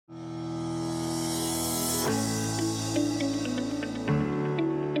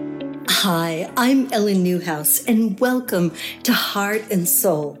Hi, I'm Ellen Newhouse, and welcome to Heart and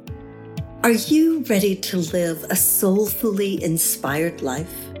Soul. Are you ready to live a soulfully inspired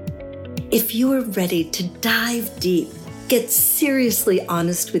life? If you are ready to dive deep, get seriously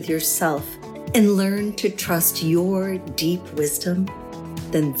honest with yourself, and learn to trust your deep wisdom,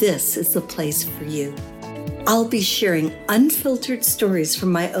 then this is the place for you. I'll be sharing unfiltered stories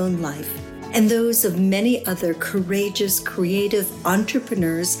from my own life and those of many other courageous, creative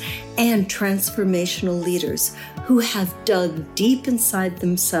entrepreneurs and transformational leaders who have dug deep inside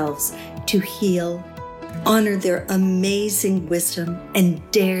themselves to heal, honor their amazing wisdom, and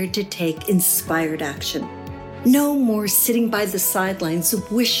dare to take inspired action. No more sitting by the sidelines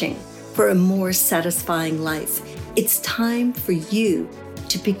wishing for a more satisfying life. It's time for you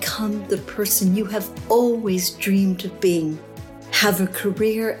to become the person you have always dreamed of being. Have a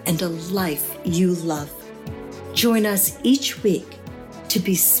career and a life you love. Join us each week to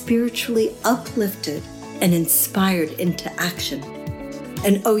be spiritually uplifted and inspired into action.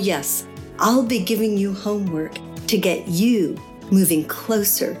 And oh yes, I'll be giving you homework to get you moving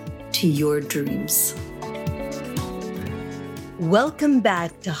closer to your dreams. Welcome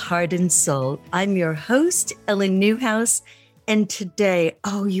back to Heart and Soul. I'm your host, Ellen Newhouse, and today,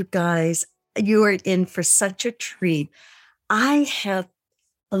 oh, you guys, you are in for such a treat. I have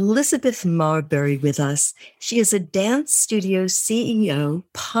Elizabeth Marbury with us. She is a dance studio CEO,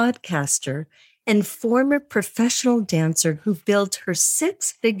 podcaster, and former professional dancer who built her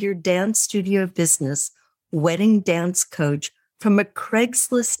six-figure dance studio business, Wedding Dance Coach, from a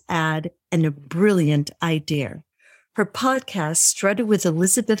Craigslist ad and a brilliant idea. Her podcast, Strutted with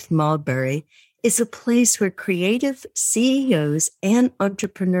Elizabeth Marbury, is a place where creative CEOs and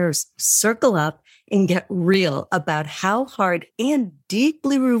entrepreneurs circle up and get real about how hard and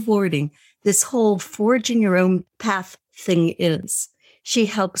deeply rewarding this whole forging your own path thing is. She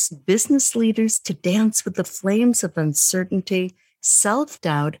helps business leaders to dance with the flames of uncertainty,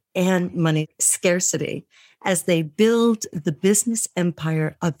 self-doubt, and money scarcity as they build the business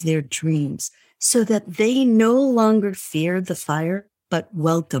empire of their dreams so that they no longer fear the fire, but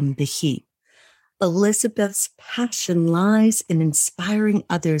welcome the heat. Elizabeth's passion lies in inspiring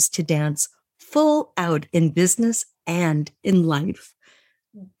others to dance full out in business and in life.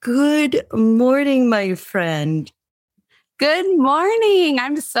 Good morning, my friend. Good morning.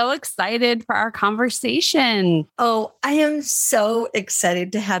 I'm so excited for our conversation. Oh, I am so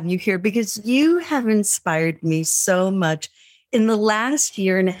excited to have you here because you have inspired me so much in the last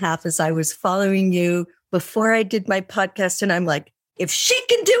year and a half as I was following you before I did my podcast. And I'm like, if she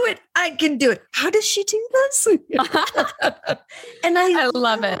can do it, I can do it. How does she do this? And I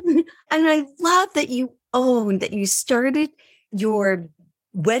love it. And I love that you own that you started your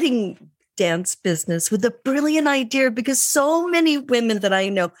wedding dance business with a brilliant idea, because so many women that I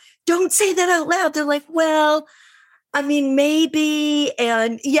know don't say that out loud. They're like, well, I mean, maybe,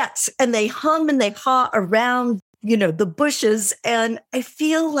 and yes, and they hum and they haw around, the bushes. And I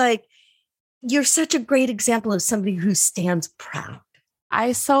feel like you're such a great example of somebody who stands proud.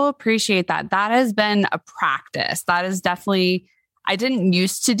 I so appreciate that. That has been a practice. That is definitely, I didn't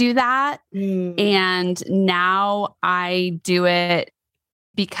used to do that. And now I do it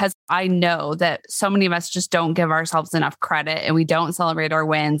because I know that so many of us just don't give ourselves enough credit, and we don't celebrate our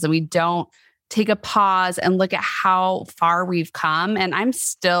wins, and we don't take a pause and look at how far we've come. And I'm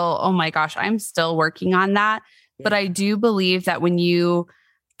still, oh my gosh, I'm still working on that. Yeah. But I do believe that when you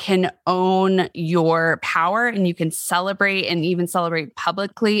can own your power and you can celebrate and even celebrate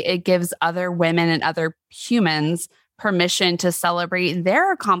publicly, it gives other women and other humans permission to celebrate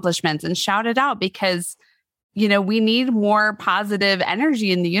their accomplishments and shout it out, because, we need more positive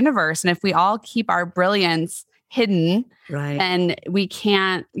energy in the universe. And if we all keep our brilliance hidden, right, and we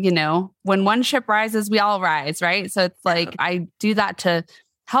can't, when one ship rises, we all rise, right? So it's like, I do that to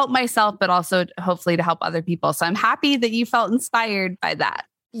help myself, but also hopefully to help other people. So I'm happy that you felt inspired by that.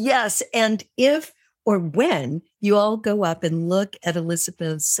 Yes. And if or when you all go up and look at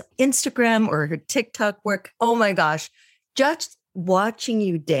Elizabeth's Instagram or her TikTok work, oh my gosh, just watching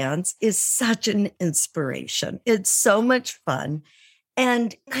you dance is such an inspiration. It's so much fun.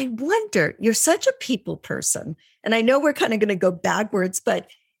 And I wonder, you're such a people person. And I know we're kind of going to go backwards, but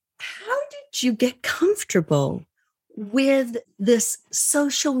how did you get comfortable with this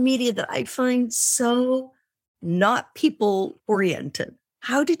social media that I find so not people oriented?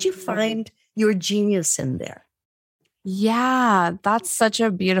 How did you find your genius in there? Yeah, that's such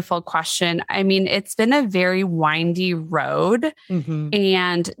a beautiful question. I mean, it's been a very windy road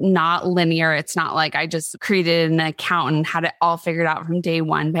and not linear. It's not like I just created an account and had it all figured out from day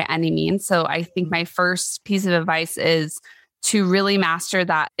one by any means. So I think my first piece of advice is to really master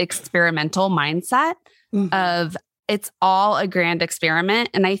that experimental mindset of it's all a grand experiment.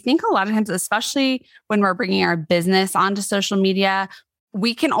 And I think a lot of times, especially when we're bringing our business onto social media,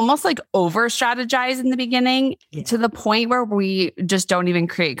 we can almost like over strategize in the beginning to the point where we just don't even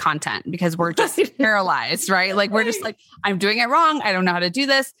create content because we're just paralyzed, right? Like we're just like, I'm doing it wrong. I don't know how to do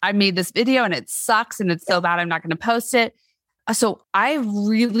this. I made this video and it sucks and it's so bad. I'm not going to post it. So I've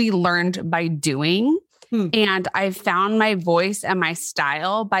really learned by doing. And I've found my voice and my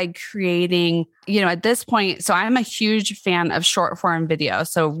style by creating, at this point. So I'm a huge fan of short form video.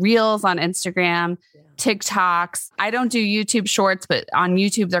 So reels on Instagram, TikToks. I don't do YouTube shorts, but on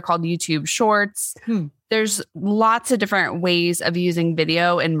YouTube, they're called YouTube shorts. There's lots of different ways of using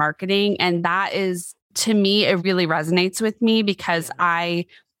video in marketing. And that is, to me, it really resonates with me because I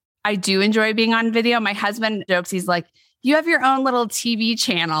do enjoy being on video. My husband jokes, he's like, you have your own little TV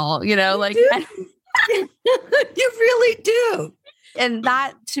channel, like... You really do. And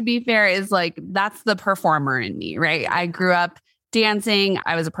that, to be fair, is like, that's the performer in me, right? I grew up dancing.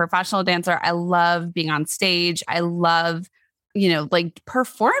 I was a professional dancer. I love being on stage. I love, like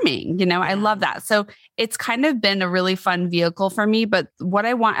performing, I love that. So it's kind of been a really fun vehicle for me. But what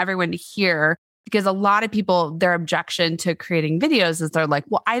I want everyone to hear, because a lot of people, their objection to creating videos is they're like,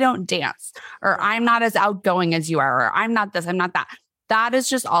 well, I don't dance, or I'm not as outgoing as you are, or I'm not this, I'm not that. That is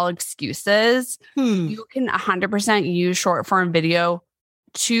just all excuses. You can 100% use short form video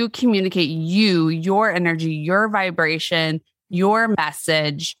to communicate your energy, your vibration, your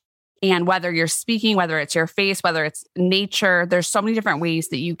message. And whether you're speaking, whether it's your face, whether it's nature, there's so many different ways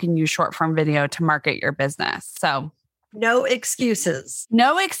that you can use short form video to market your business. So no excuses.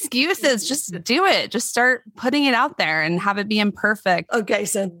 No excuses. Just do it. Just start putting it out there and have it be imperfect. Okay.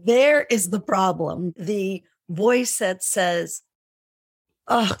 So there is the problem. The voice that says,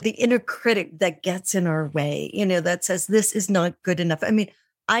 the inner critic that gets in our way, that says this is not good enough. I mean,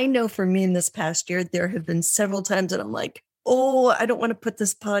 I know for me in this past year, there have been several times that I'm like, I don't want to put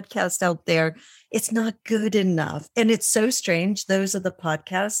this podcast out there. It's not good enough. And it's so strange. Those are the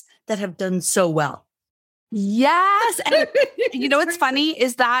podcasts that have done so well. Yes. And what's funny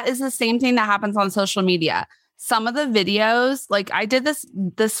is that is the same thing that happens on social media. Some of the videos, like I did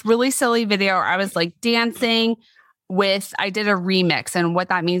this really silly video where I was like dancing I did a remix. And what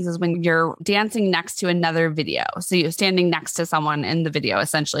that means is when you're dancing next to another video. So you're standing next to someone in the video,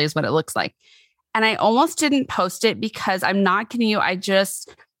 essentially is what it looks like. And I almost didn't post it because I'm not kidding you. I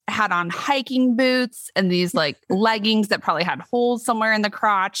just had on hiking boots and these like leggings that probably had holes somewhere in the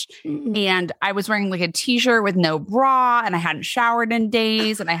crotch. And I was wearing like a t-shirt with no bra and I hadn't showered in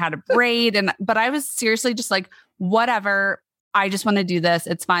days and I had a braid. But I was seriously just like, whatever. I just want to do this.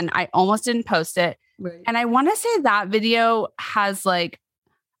 It's fun. I almost didn't post it. Right. And I want to say that video has like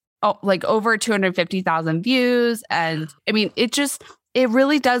over 250,000 views. And I mean, it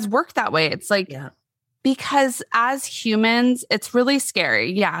really does work that way. It's like, because as humans, it's really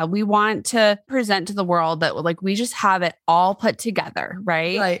scary. Yeah. We want to present to the world that like, we just have it all put together.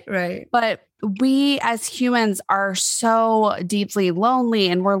 Right. Right. But we as humans are so deeply lonely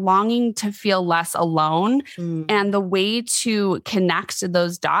and we're longing to feel less alone. And the way to connect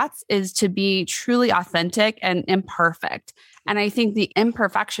those dots is to be truly authentic and imperfect. And I think the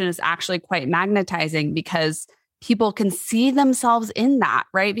imperfection is actually quite magnetizing because people can see themselves in that,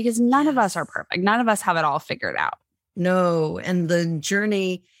 right? Because none of us are perfect. None of us have it all figured out. No. And the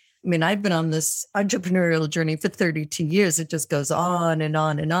journey, I mean, I've been on this entrepreneurial journey for 32 years. It just goes on and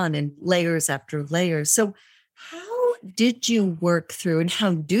on and on and layers after layers. So how did you work through and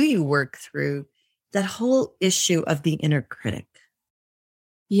how do you work through that whole issue of the inner critic?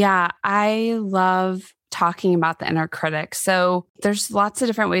 Yeah, I love talking about the inner critic. So there's lots of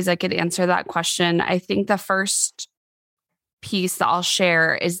different ways I could answer that question. I think the first piece that I'll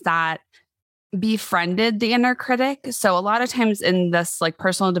share is that befriended the inner critic. So a lot of times in this like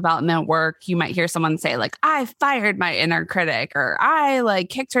personal development work, you might hear someone say like, I fired my inner critic, or I like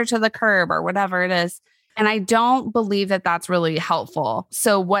kicked her to the curb, or whatever it is. And I don't believe that that's really helpful.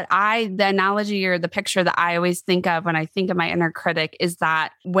 So the analogy or the picture that I always think of when I think of my inner critic is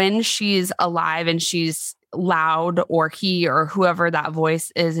that when she's alive and she's loud, or he or whoever that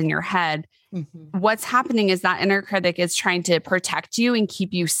voice is in your head, what's happening is that inner critic is trying to protect you and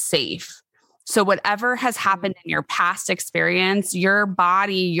keep you safe. So whatever has happened in your past experience, your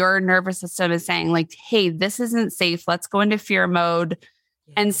body, your nervous system is saying like, hey, this isn't safe. Let's go into fear mode.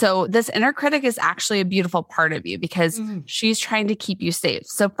 And so this inner critic is actually a beautiful part of you because she's trying to keep you safe.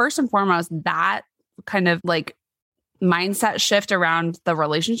 So first and foremost, that kind of like mindset shift around the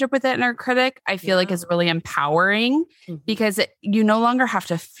relationship with the inner critic, I feel like is really empowering because you no longer have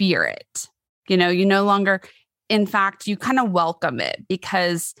to fear it. You no longer, in fact, you kind of welcome it,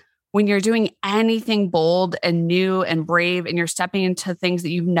 because when you're doing anything bold and new and brave and you're stepping into things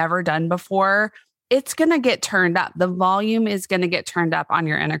that you've never done before, it's going to get turned up. The volume is going to get turned up on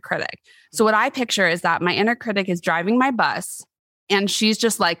your inner critic. So what I picture is that my inner critic is driving my bus and she's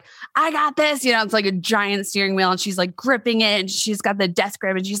just like, I got this. It's like a giant steering wheel and she's like gripping it and she's got the death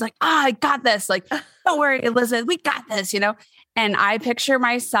grip and she's like, I got this. Like, don't worry, Elizabeth, we got this, And I picture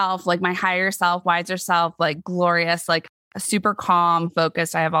myself, like my higher self, wiser self, like glorious, like super calm,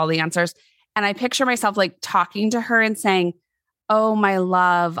 focused. I have all the answers. And I picture myself like talking to her and saying, oh, my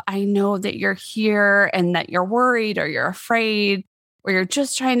love, I know that you're here and that you're worried or you're afraid or you're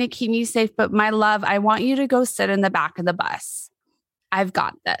just trying to keep me safe. But my love, I want you to go sit in the back of the bus. I've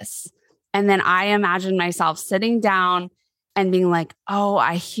got this. And then I imagine myself sitting down and being like, oh,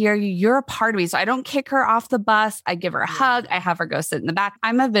 I hear you. You're a part of me. So I don't kick her off the bus. I give her a hug. I have her go sit in the back.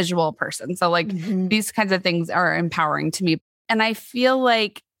 I'm a visual person. So like these kinds of things are empowering to me. And I feel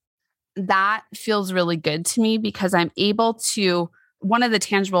like that feels really good to me because I'm able to, one of the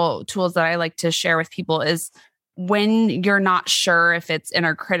tangible tools that I like to share with people is when you're not sure if it's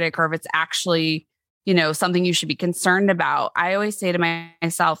inner critic or if it's actually, something you should be concerned about. I always say to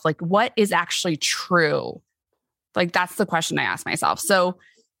myself, like, what is actually true? Like, that's the question I ask myself. So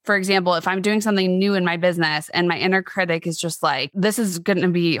for example, if I'm doing something new in my business and my inner critic is just like, this is going to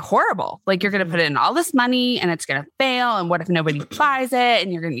be horrible. Like you're going to put in all this money and it's going to fail. And what if nobody buys it?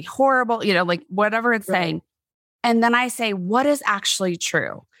 And you're going to be horrible, like whatever it's saying. And then I say, what is actually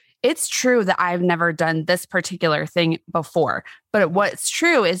true? It's true that I've never done this particular thing before, but what's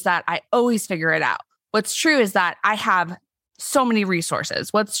true is that I always figure it out. What's true is that I have so many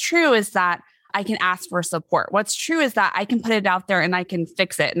resources. What's true is that I can ask for support. What's true is that I can put it out there and I can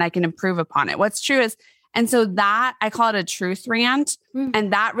fix it and I can improve upon it. What's true is, and so that I call it a truth rant.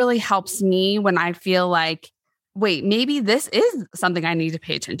 And that really helps me when I feel like, wait, maybe this is something I need to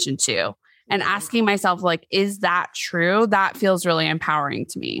pay attention to. And asking myself, like, is that true? That feels really empowering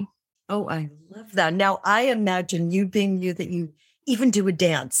to me. Oh, I love that. Now, I imagine you being you that you even do a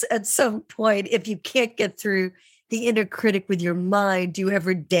dance at some point. If you can't get through the inner critic with your mind, do you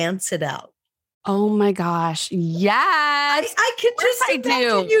ever dance it out? Oh my gosh. Yes. I can just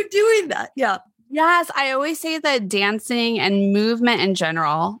imagine you doing that. Yeah. Yes. I always say that dancing and movement in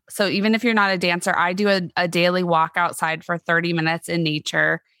general. So even if you're not a dancer, I do a daily walk outside for 30 minutes in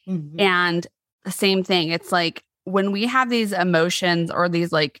nature. And the same thing. It's like when we have these emotions or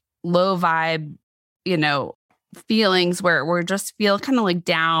these like low vibe, feelings where we're just feel kind of like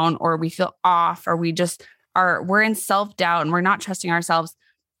down or we feel off or we're in self-doubt and we're not trusting ourselves.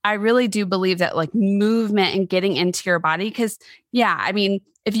 I really do believe that like movement and getting into your body, because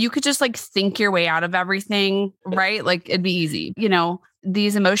if you could just like think your way out of everything, right? Like it'd be easy.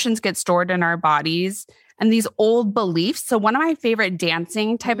 These emotions get stored in our bodies and these old beliefs. So one of my favorite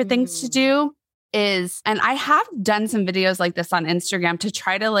dancing type of things to do is, and I have done some videos like this on Instagram to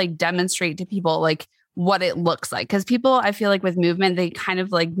try to like demonstrate to people like what it looks like. Because people, I feel like with movement, they kind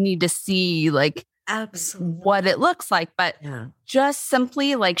of like need to see like absolutely what it looks like, but just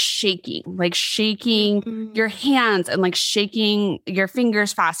simply like shaking your hands and like shaking your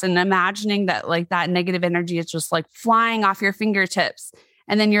fingers fast and imagining that like that negative energy is just like flying off your fingertips.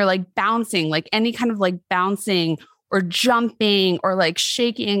 And then you're like bouncing, like any kind of like bouncing or jumping or like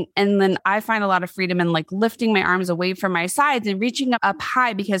shaking. And then I find a lot of freedom in like lifting my arms away from my sides and reaching up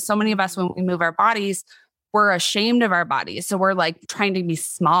high, because so many of us, when we move our bodies, we're ashamed of our bodies. So we're like trying to be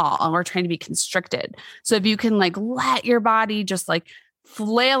small and we're trying to be constricted. So if you can like let your body just like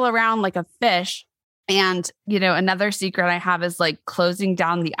flail around like a fish. And, another secret I have is like closing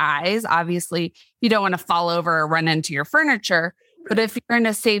down the eyes. Obviously, you don't want to fall over or run into your furniture. But if you're in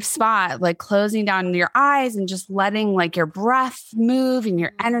a safe spot, like closing down your eyes and just letting like your breath move and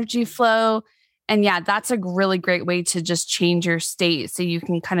your energy flow. And that's a really great way to just change your state. So you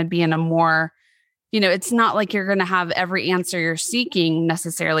can kind of be in a more, it's not like you're going to have every answer you're seeking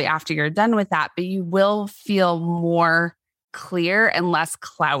necessarily after you're done with that, but you will feel more clear and less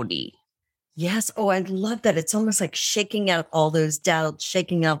cloudy. Yes. Oh, I love that. It's almost like shaking out all those doubts,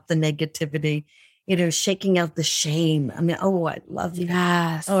 shaking out the negativity, shaking out the shame. I mean, oh, I love that.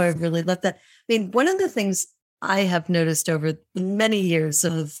 Yes. Oh, I really love that. I mean, one of the things I have noticed over many years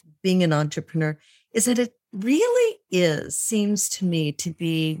of being an entrepreneur is that it really seems to me to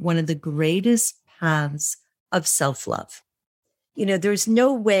be one of the greatest paths of self-love. There's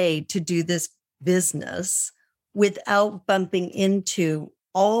no way to do this business without bumping into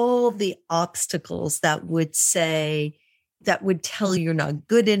all the obstacles that would tell you you're not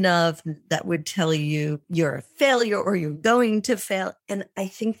good enough, that would tell you you're a failure or you're going to fail. And I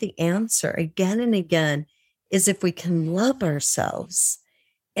think the answer again and again is if we can love ourselves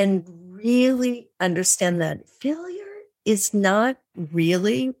and really understand that failure is not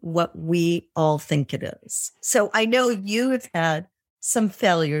really what we all think it is. So I know you have had some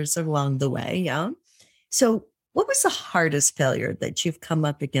failures along the way. Yeah. So what was the hardest failure that you've come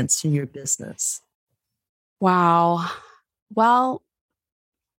up against in your business? Wow. Well,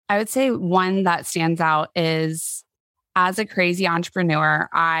 I would say one that stands out is as a crazy entrepreneur,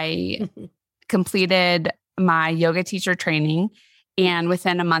 I completed my yoga teacher training. And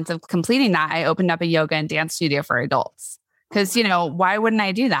within a month of completing that, I opened up a yoga and dance studio for adults. Because, why wouldn't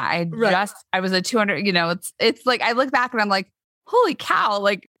I do that? I was a 200, it's like, I look back and I'm like, holy cow,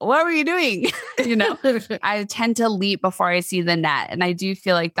 like, what were you doing? I tend to leap before I see the net. And I do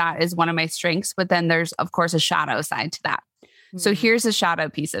feel like that is one of my strengths. But then there's, of course, a shadow side to that. Mm-hmm. So here's a shadow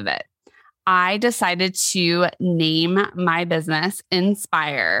piece of it. I decided to name my business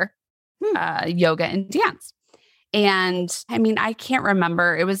Inspire Yoga and Dance. And I mean, I can't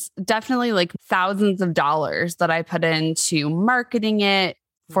remember. It was definitely like thousands of dollars that I put into marketing it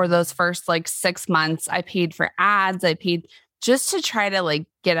for those first like 6 months. I paid for ads. I paid just to try to like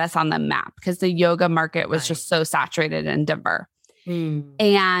get us on the map because the yoga market was just so saturated in Denver.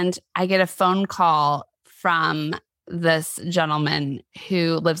 And I get a phone call from this gentleman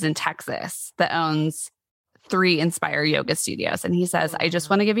who lives in Texas that owns 3 Inspire Yoga studios. And he says, I just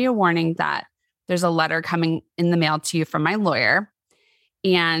want to give you a warning that there's a letter coming in the mail to you from my lawyer,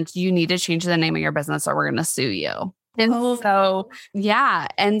 and you need to change the name of your business or we're going to sue you. And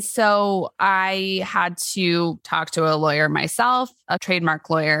And so I had to talk to a lawyer myself, a trademark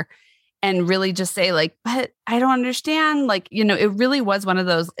lawyer, and really just say like, but I don't understand. Like, it really was one of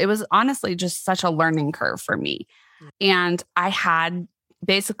those, it was honestly just such a learning curve for me. And I had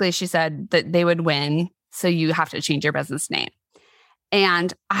basically, she said that they would win. So you have to change your business name.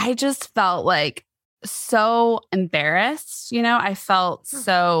 And I just felt like so embarrassed. I felt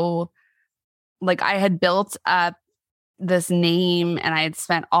so like I had built up this name and I had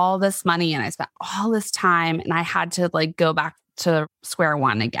spent all this money and I spent all this time and I had to like go back to square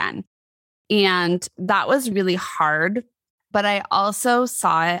one again. And that was really hard. But I also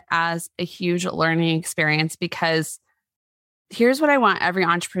saw it as a huge learning experience because here's what I want every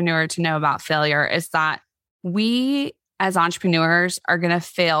entrepreneur to know about failure is that we as entrepreneurs are going to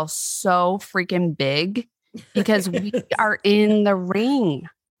fail so freaking big because we are in the ring.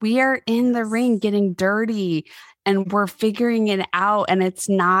 We are in the ring getting dirty and we're figuring it out and it's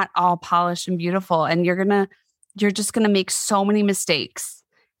not all polished and beautiful. And you're just going to make so many mistakes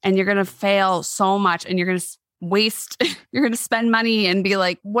and you're going to fail so much and you're going to waste, you're going to spend money and be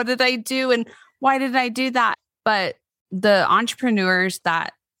like, what did I do? And why did I do that? But the entrepreneurs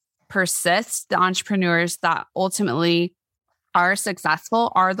that persist, the entrepreneurs that ultimately are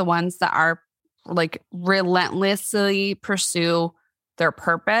successful are the ones that are like relentlessly pursue their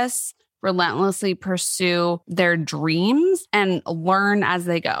purpose, relentlessly pursue their dreams and learn as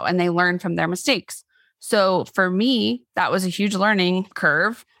they go and they learn from their mistakes. So for me, that was a huge learning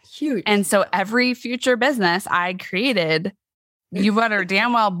curve. Huge. And so every future business I created, you better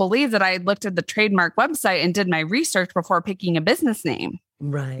damn well believe that I looked at the trademark website and did my research before picking a business name.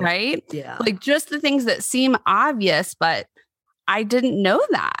 Right. Yeah. Like just the things that seem obvious, but I didn't know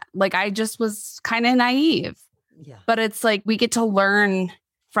that. Like I just was kind of naive. Yeah. But it's like we get to learn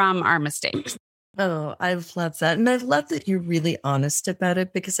from our mistakes. Oh, I love that. And I love that you're really honest about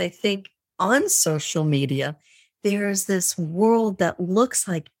it because I think on social media, there's this world that looks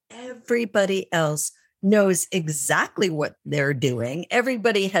like everybody else knows exactly what they're doing.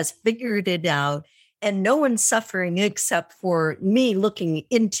 Everybody has figured it out and no one's suffering except for me looking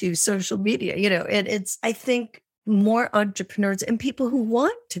into social media, and it's, I think more entrepreneurs and people who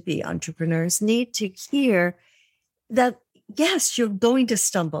want to be entrepreneurs need to hear that, yes, you're going to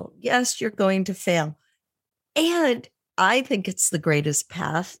stumble. Yes, you're going to fail. And I think it's the greatest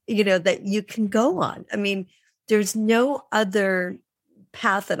path, that you can go on. I mean, there's no other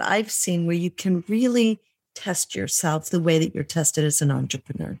path that I've seen where you can really test yourself the way that you're tested as an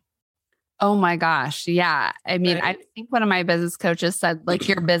entrepreneur. Oh my gosh. Yeah. I mean, right? I think one of my business coaches said like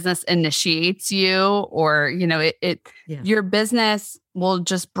your business initiates you or, your business will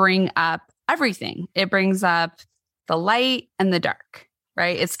just bring up everything. It brings up the light and the dark,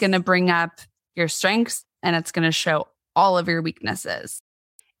 right? It's going to bring up your strengths and it's going to show all of your weaknesses.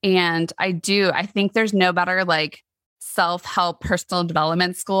 And I think there's no better like self-help personal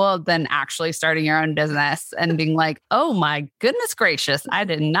development school than actually starting your own business and being like, oh my goodness gracious, I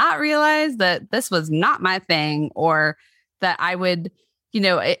did not realize that this was not my thing or that I would,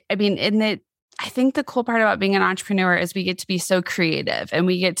 I think the cool part about being an entrepreneur is we get to be so creative and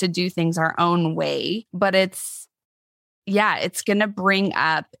we get to do things our own way. But it's going to bring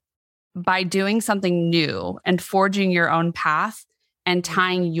up, by doing something new and forging your own path and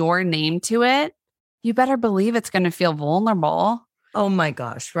tying your name to it, you better believe it's going to feel vulnerable. Oh my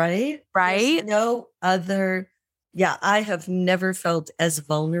gosh, right? Right? There's no other. Yeah, I have never felt as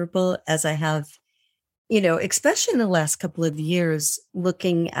vulnerable as I have, especially in the last couple of years,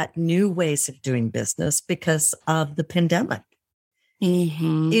 looking at new ways of doing business because of the pandemic.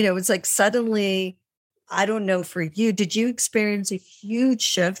 Mm-hmm. It's like suddenly, I don't know for you, did you experience a huge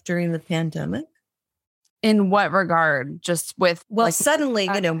shift during the pandemic? In what regard? Just with suddenly,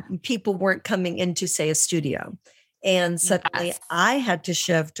 people weren't coming into, say, a studio. And suddenly I had to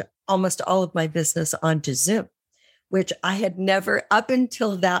shift almost all of my business onto Zoom, which I had never, up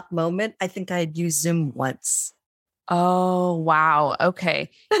until that moment, I think I had used Zoom once. Oh, wow. Okay.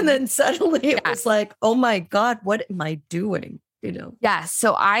 And then suddenly it was like, oh my God, what am I doing? Yeah.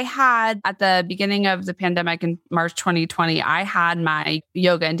 So I had, at the beginning of the pandemic in March 2020, I had my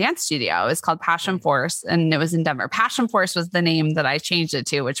yoga and dance studio. It was called Passion Force, and it was in Denver. Passion Force was the name that I changed it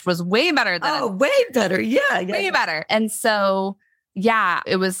to, which was way better than way better. Yeah. Way better. And so,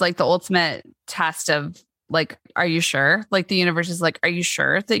 it was like the ultimate test of like, are you sure? Like the universe is like, are you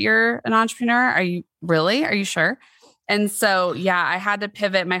sure that you're an entrepreneur? Are you sure? And so, I had to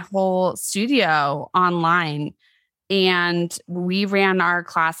pivot my whole studio online. And we ran our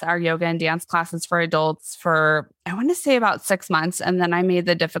yoga and dance classes for adults for, I want to say, about 6 months. And then I made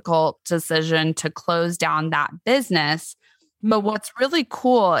the difficult decision to close down that business. But what's really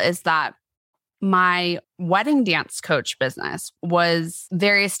cool is that my wedding dance coach business was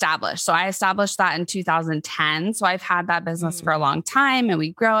very established. So I established that in 2010. So I've had that business for a long time, and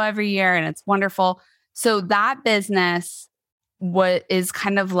we grow every year, and it's wonderful. So that business is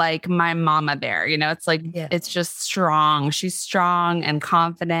kind of like my mama bear, it's like, it's just strong. She's strong and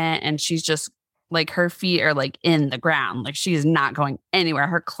confident, and she's just like, her feet are like in the ground. Like she's not going anywhere.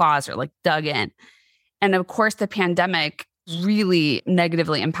 Her claws are like dug in. And of course, the pandemic really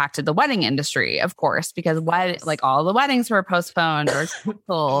negatively impacted the wedding industry, of course, because all the weddings were postponed or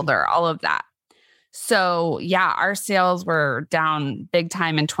canceled or all of that. So our sales were down big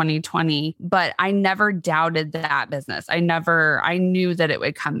time in 2020, but I never doubted that business. I knew that it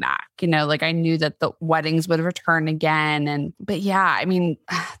would come back, I knew that the weddings would return again. But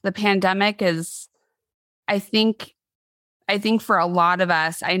the pandemic is, I think for a lot of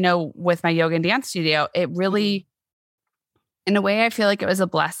us, I know with my yoga and dance studio, it really, in a way, I feel like it was a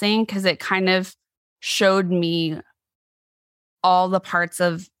blessing because it kind of showed me all the parts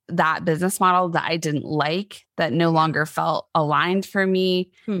of that business model that I didn't like, that no longer felt aligned for me.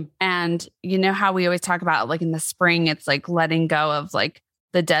 And how we always talk about, like in the spring, it's like letting go of like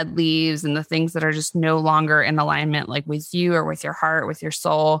the dead leaves and the things that are just no longer in alignment, like with you or with your heart, with your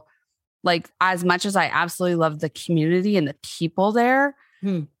soul. Like, as much as I absolutely love the community and the people there,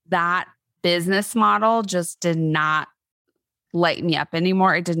 that business model just did not light me up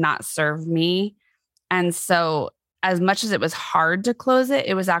anymore. It did not serve me. And so, as much as it was hard to close it,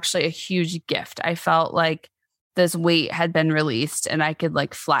 it was actually a huge gift. I felt like this weight had been released and I could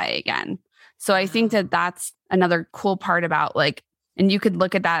like fly again. So I think that that's another cool part about like, and you could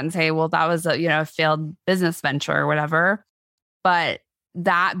look at that and say, well, that was a failed business venture or whatever. But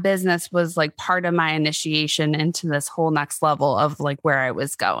that business was like part of my initiation into this whole next level of like where I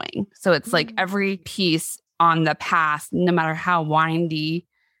was going. So it's like every piece on the path, no matter how windy,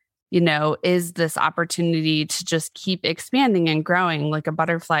 is this opportunity to just keep expanding and growing like a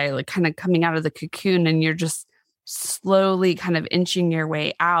butterfly, like kind of coming out of the cocoon, and you're just slowly kind of inching your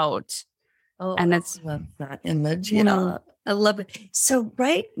way out. Oh, and I love that image. I love it. So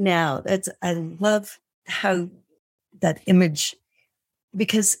right now, I love how that image,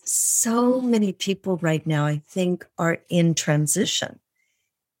 because so many people right now, I think, are in transition.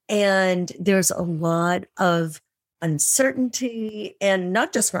 And there's a lot of uncertainty, and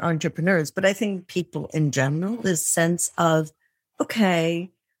not just for entrepreneurs, but I think people in general, this sense of, okay,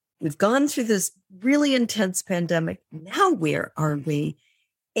 we've gone through this really intense pandemic. Now, where are we?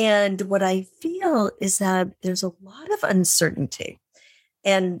 And what I feel is that there's a lot of uncertainty.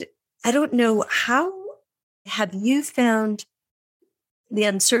 And I don't know, how have you found the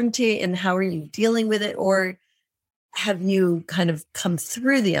uncertainty, and how are you dealing with it? Or have you kind of come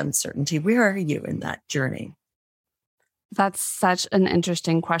through the uncertainty? Where are you in that journey? That's such an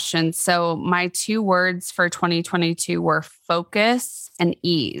interesting question. So my 2 words for 2022 were focus and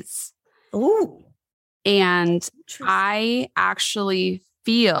ease. Oh, and I actually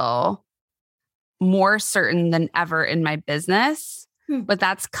feel more certain than ever in my business. but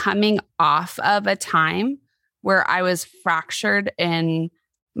that's coming off of a time where I was fractured in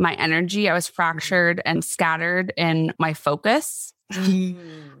my energy. I was fractured and scattered in my focus.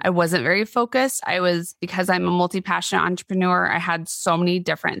 I wasn't very focused. Because I'm a multi-passionate entrepreneur, I had so many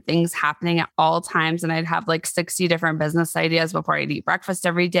different things happening at all times. And I'd have like 60 different business ideas before I'd eat breakfast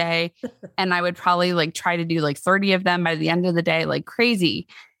every day. And I would probably like try to do like 30 of them by the end of the day, like crazy.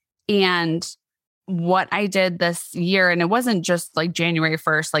 And what I did this year, and it wasn't just like January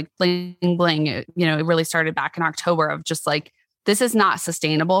 1st, like bling, bling, it really started back in October of just like, this is not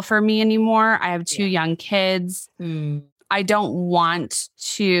sustainable for me anymore. I have two young kids. I don't want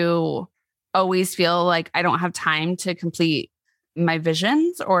to always feel like I don't have time to complete my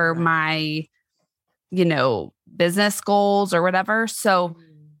visions or my, business goals or whatever. So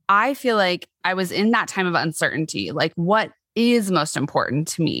I feel like I was in that time of uncertainty, like what is most important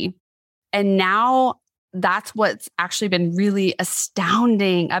to me. And now that's what's actually been really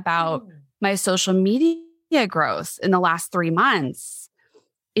astounding about my social media growth in the last 3 months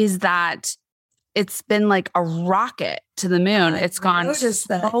is that it's been like a rocket to the moon. It's gone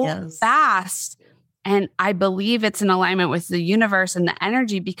so fast. And I believe it's in alignment with the universe and the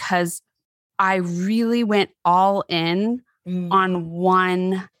energy because I really went all in on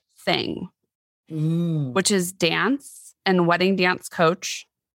one thing, which is dance and wedding dance coach.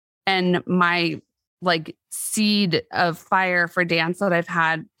 And my like seed of fire for dance that I've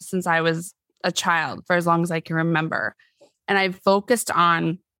had since I was a child for as long as I can remember. And I've focused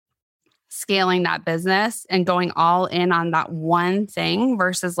on scaling that business and going all in on that one thing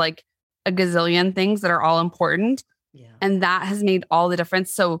versus like a gazillion things that are all important. Yeah. And that has made all the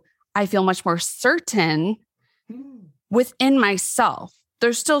difference. So I feel much more certain within myself.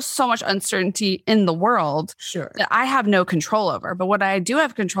 There's still so much uncertainty in the world that I have no control over. But what I do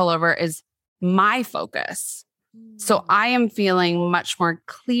have control over is my focus. So I am feeling much more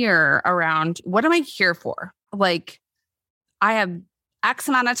clear around what am I here for? Like I have X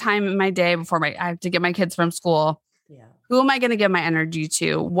amount of time in my day before I have to get my kids from school. Yeah. Who am I going to give my energy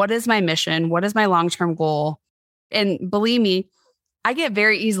to? What is my mission? What is my long-term goal? And believe me, I get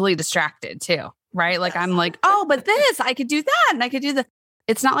very easily distracted too, right? Like I'm like, oh, but this, I could do that. And I could do that.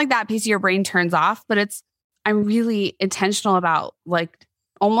 It's not like that piece of your brain turns off, but I'm really intentional about like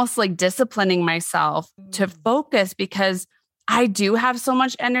almost like disciplining myself to focus because I do have so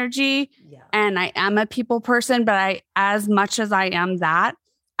much energy and I am a people person, but as much as I am that,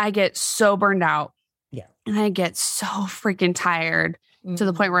 I get so burned out and I get so freaking tired to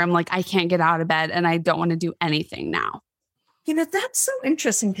the point where I'm like, I can't get out of bed and I don't want to do anything now. That's so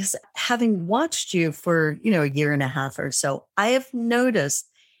interesting because having watched you for, a year and a half or so, I have noticed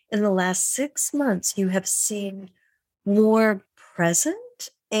in the last 6 months, you have seemed more present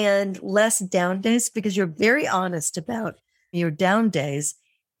and less down days because you're very honest about your down days.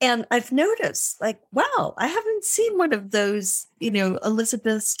 And I've noticed like, wow, I haven't seen one of those,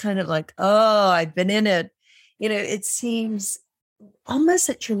 Elizabeth's kind of like, oh, I've been in it. It seems almost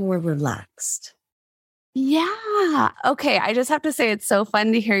that you're more relaxed. Yeah. Okay. I just have to say it's so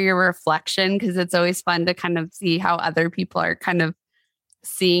fun to hear your reflection because it's always fun to kind of see how other people are kind of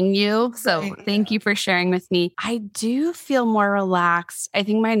seeing you. So thank you for sharing with me. I do feel more relaxed. I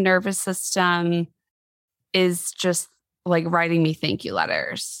think my nervous system is just like writing me thank you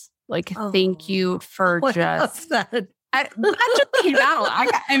letters. Like, thank you for just that. That just came out.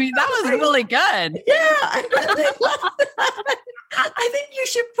 I mean, that was really good. Yeah. I think you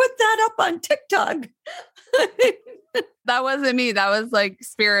should put that up on TikTok. That wasn't me. That was like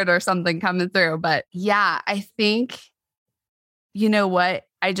spirit or something coming through. But yeah, I think, you know what?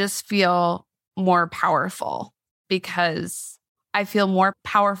 I just feel more powerful because I feel more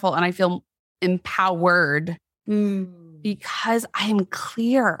powerful and I feel empowered because I am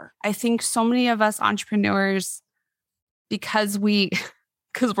clear. I think so many of us entrepreneurs, because we're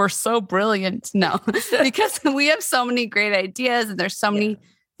so brilliant. No, because we have so many great ideas and there's so many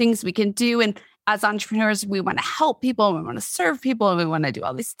things we can do. And as entrepreneurs, we want to help people, we want to serve people, and we want to do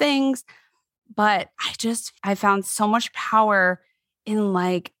all these things. But I found so much power in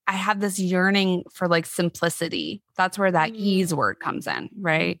like, I have this yearning for like simplicity. That's where that ease word comes in,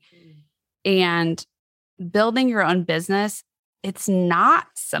 right? And building your own business, it's not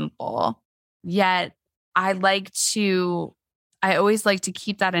simple, yet I always like to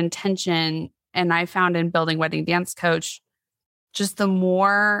keep that intention. And I found in building Wedding Dance Coach, just the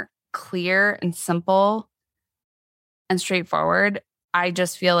more clear and simple and straightforward, I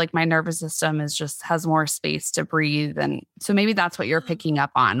just feel like my nervous system has more space to breathe. And so maybe that's what you're picking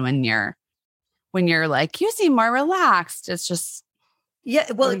up on when you're like, you seem more relaxed. It's just,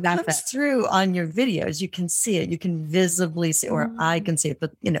 Yeah, well, it That's comes through on your videos. You can see it. You can visibly see, or I can see it,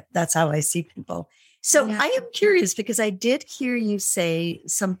 but that's how I see people. So Yeah. I am curious because I did hear you say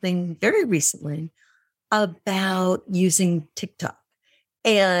something very recently about using TikTok.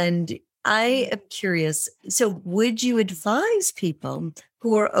 And I am curious. So would you advise people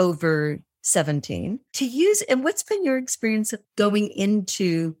who are over 17 to use, and what's been your experience of going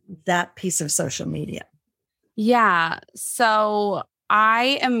into that piece of social media? Yeah. So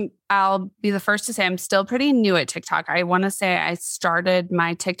I'll be the first to say I'm still pretty new at TikTok. I want to say I started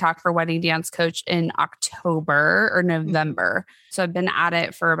my TikTok for Wedding Dance Coach in October or November. So I've been at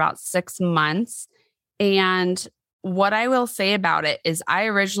it for about 6 months. And what I will say about it is I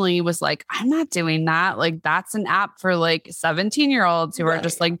originally was like, I'm not doing that. Like, that's an app for like 17-year-olds who are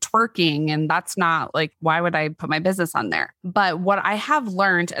just like twerking. And that's not like, why would I put my business on there? But what I have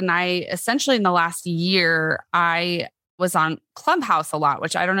learned, and I essentially in the last year, I was on Clubhouse a lot,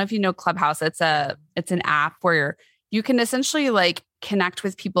 which I don't know if you know Clubhouse. It's an app where you can essentially like connect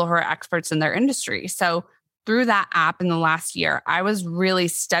with people who are experts in their industry. So through that app in the last year, I was really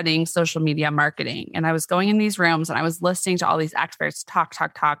studying social media marketing, and I was going in these rooms and I was listening to all these experts talk.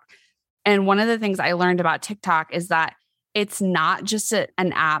 And one of the things I learned about TikTok is that it's not just an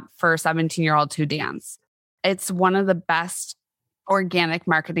app for 17-year-olds who dance. It's one of the best organic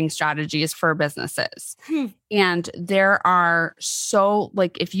marketing strategies for businesses. And there are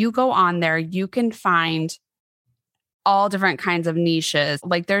if you go on there, you can find all different kinds of niches.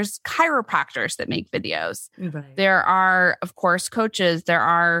 Like there's chiropractors that make videos. Right. There are, of course, coaches. There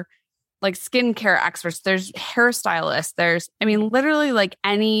are like skincare experts. There's hairstylists. Literally like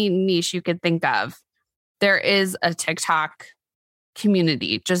any niche you could think of. There is a TikTok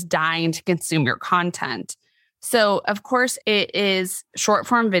community just dying to consume your content. So of course it is short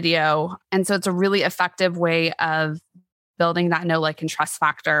form video. And so it's a really effective way of building that know, like, and trust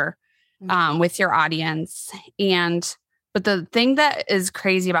factor with your audience. But the thing that is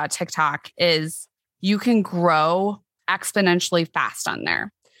crazy about TikTok is you can grow exponentially fast on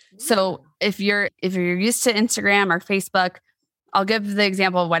there. So if you're used to Instagram or Facebook, I'll give the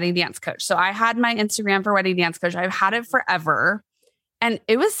example of Wedding Dance Coach. So I had my Instagram for Wedding Dance Coach. I've had it forever, and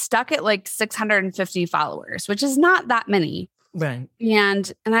it was stuck at like 650 followers, which is not that many. Right.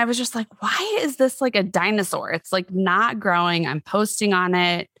 And I was just like, why is this like a dinosaur? It's like not growing. I'm posting on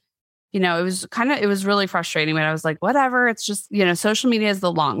it. It was really frustrating, but I was like, whatever. It's just, social media is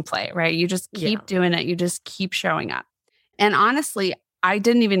the long play, right? You just keep doing it. You just keep showing up. And honestly, I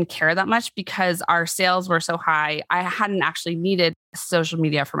didn't even care that much because our sales were so high. I hadn't actually needed social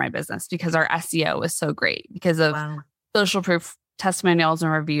media for my business because our SEO was so great because of social proof, testimonials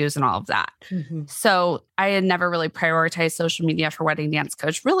and reviews and all of that. Mm-hmm. So I had never really prioritized social media for Wedding Dance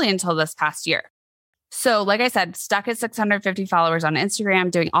Coach really until this past year. So like I said, stuck at 650 followers on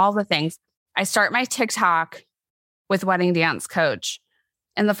Instagram, doing all the things. I start my TikTok with Wedding Dance Coach.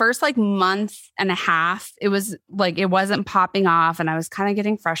 In the first like month and a half, it was like, it wasn't popping off and I was kind of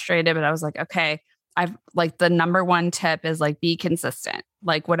getting frustrated, but I was like, okay, I've like the number one tip is like, be consistent.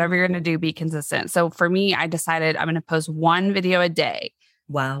 Like whatever you're going to do, be consistent. So for me, I decided I'm going to post one video a day.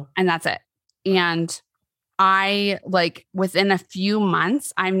 Wow. And that's it. And I within a few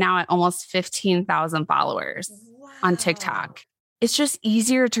months, I'm now at almost 15,000 followers on TikTok. It's just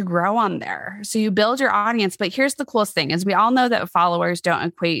easier to grow on there. So you build your audience. But here's the coolest thing is we all know that followers don't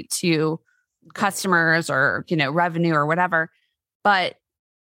equate to customers or, revenue or whatever. But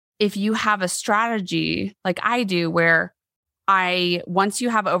if you have a strategy like I do, where once you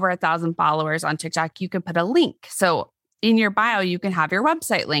have over 1,000 followers on TikTok, you can put a link. So in your bio, you can have your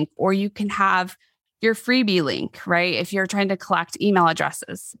website link, or you can have your freebie link, right? If you're trying to collect email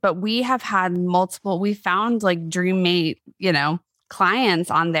addresses. But we have had we found like DreamMate, clients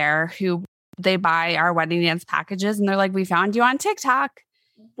on there who they buy our wedding dance packages and they're like, we found you on TikTok.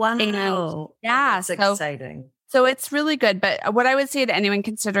 Wow. And that's exciting. So it's really good. But what I would say to anyone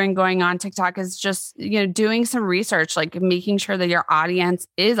considering going on TikTok is just, doing some research, like making sure that your audience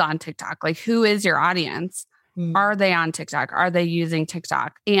is on TikTok. Like, who is your audience? Are they on TikTok? Are they using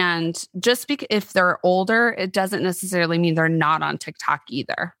TikTok? And just if they're older, it doesn't necessarily mean they're not on TikTok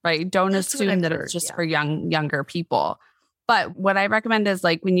either, right? Don't assume that it's just for younger people. But what I recommend is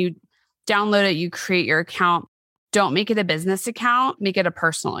like when you download it, you create your account. Don't make it a business account, make it a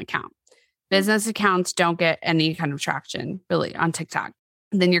personal account. Business accounts don't get any kind of traction really on TikTok.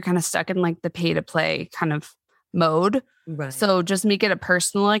 And then you're kind of stuck in like the pay to play kind of mode. Right. So just make it a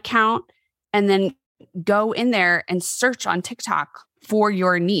personal account and then go in there and search on TikTok for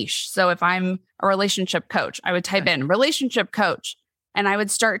your niche. So if I'm a relationship coach, I would type in relationship coach and I would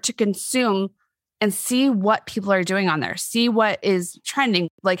start to consume and see what people are doing on there. See what is trending.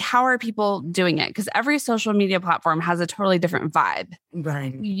 Like, how are people doing it? Because every social media platform has a totally different vibe.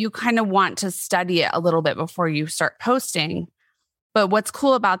 Right. You kind of want to study it a little bit before you start posting. But what's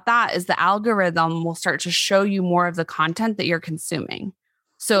cool about that is the algorithm will start to show you more of the content that you're consuming.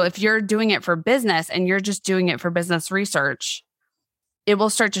 So if you're doing it for business and you're just doing it for business research, it will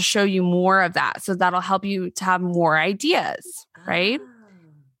start to show you more of that. So that'll help you to have more ideas, right?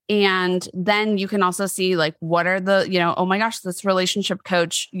 And then you can also see like, what are the, oh my gosh, this relationship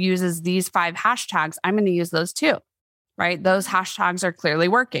coach uses these 5 hashtags. I'm going to use those too, right? Those hashtags are clearly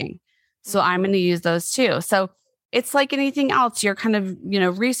working. So I'm going to use those too. So it's like anything else. You're kind of,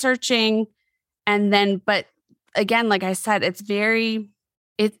 researching. And then, but again, like I said,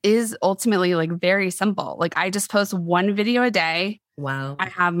 it is ultimately like very simple. Like I just post 1 video a day. Wow. I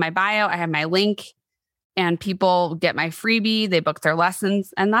have my bio, I have my link. And people get my freebie, they book their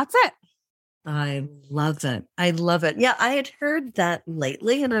lessons, and that's it. I love it. I love it. Yeah, I had heard that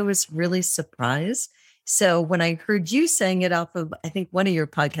lately and I was really surprised. So when I heard you saying it off of, I think one of your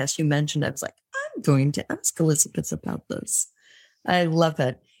podcasts you mentioned, I was like, I'm going to ask Elizabeth about this. I love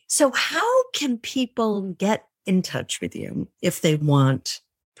it. So how can people get in touch with you if they want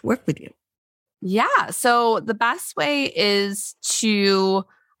to work with you? Yeah. So the best way is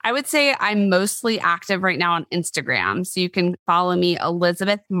I would say I'm mostly active right now on Instagram. So you can follow me,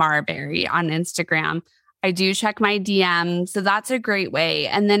 Elizabeth Marberry, on Instagram. I do check my DM. So that's a great way.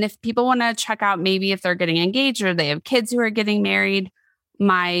 And then if people want to check out maybe if they're getting engaged or they have kids who are getting married,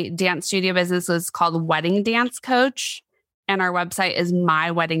 my dance studio business is called Wedding Dance Coach. And our website is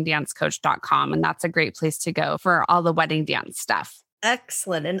myweddingdancecoach.com. And that's a great place to go for all the wedding dance stuff.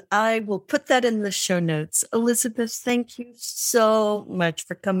 Excellent. And I will put that in the show notes. Elizabeth, thank you so much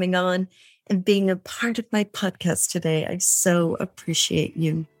for coming on and being a part of my podcast today. I so appreciate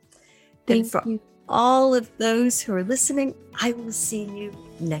you. Thank you. All of those who are listening, I will see you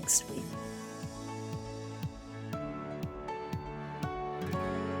next week.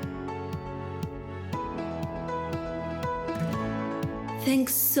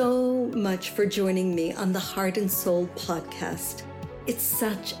 Thanks so much for joining me on the Heart and Soul podcast. It's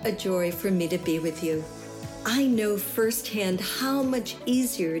such a joy for me to be with you. I know firsthand how much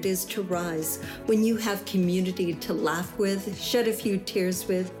easier it is to rise when you have community to laugh with, shed a few tears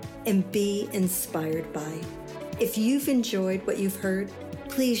with, and be inspired by. If you've enjoyed what you've heard,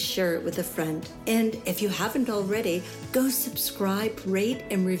 please share it with a friend. And if you haven't already, go subscribe, rate,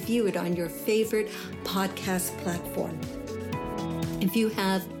 and review it on your favorite podcast platform. If you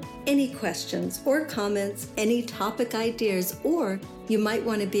have any questions or comments, any topic ideas, or you might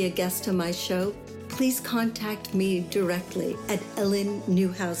want to be a guest on my show, please contact me directly at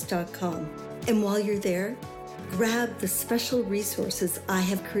ellennewhouse.com. And while you're there, grab the special resources I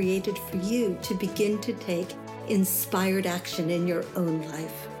have created for you to begin to take inspired action in your own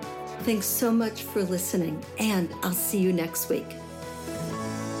life. Thanks so much for listening, and I'll see you next week.